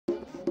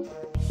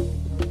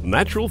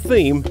Natural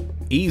theme,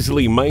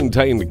 easily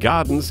maintained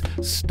gardens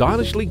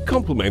stylishly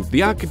complement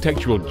the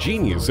architectural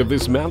genius of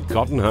this Mount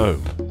Cotton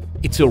home.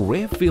 It's a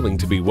rare feeling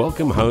to be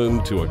welcome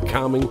home to a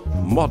calming,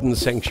 modern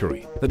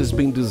sanctuary that has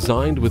been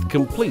designed with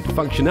complete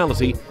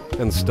functionality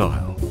and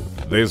style.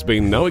 There's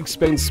been no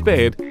expense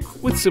spared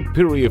with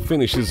superior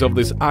finishes of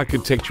this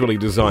architecturally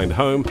designed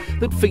home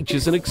that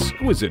features an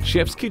exquisite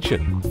chef's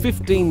kitchen,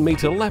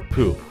 15-metre lap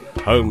pool,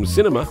 home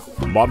cinema,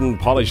 modern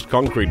polished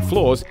concrete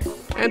floors,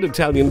 and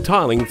Italian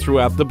tiling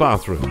throughout the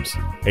bathrooms.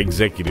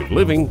 Executive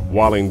living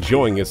while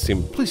enjoying a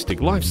simplistic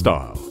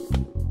lifestyle.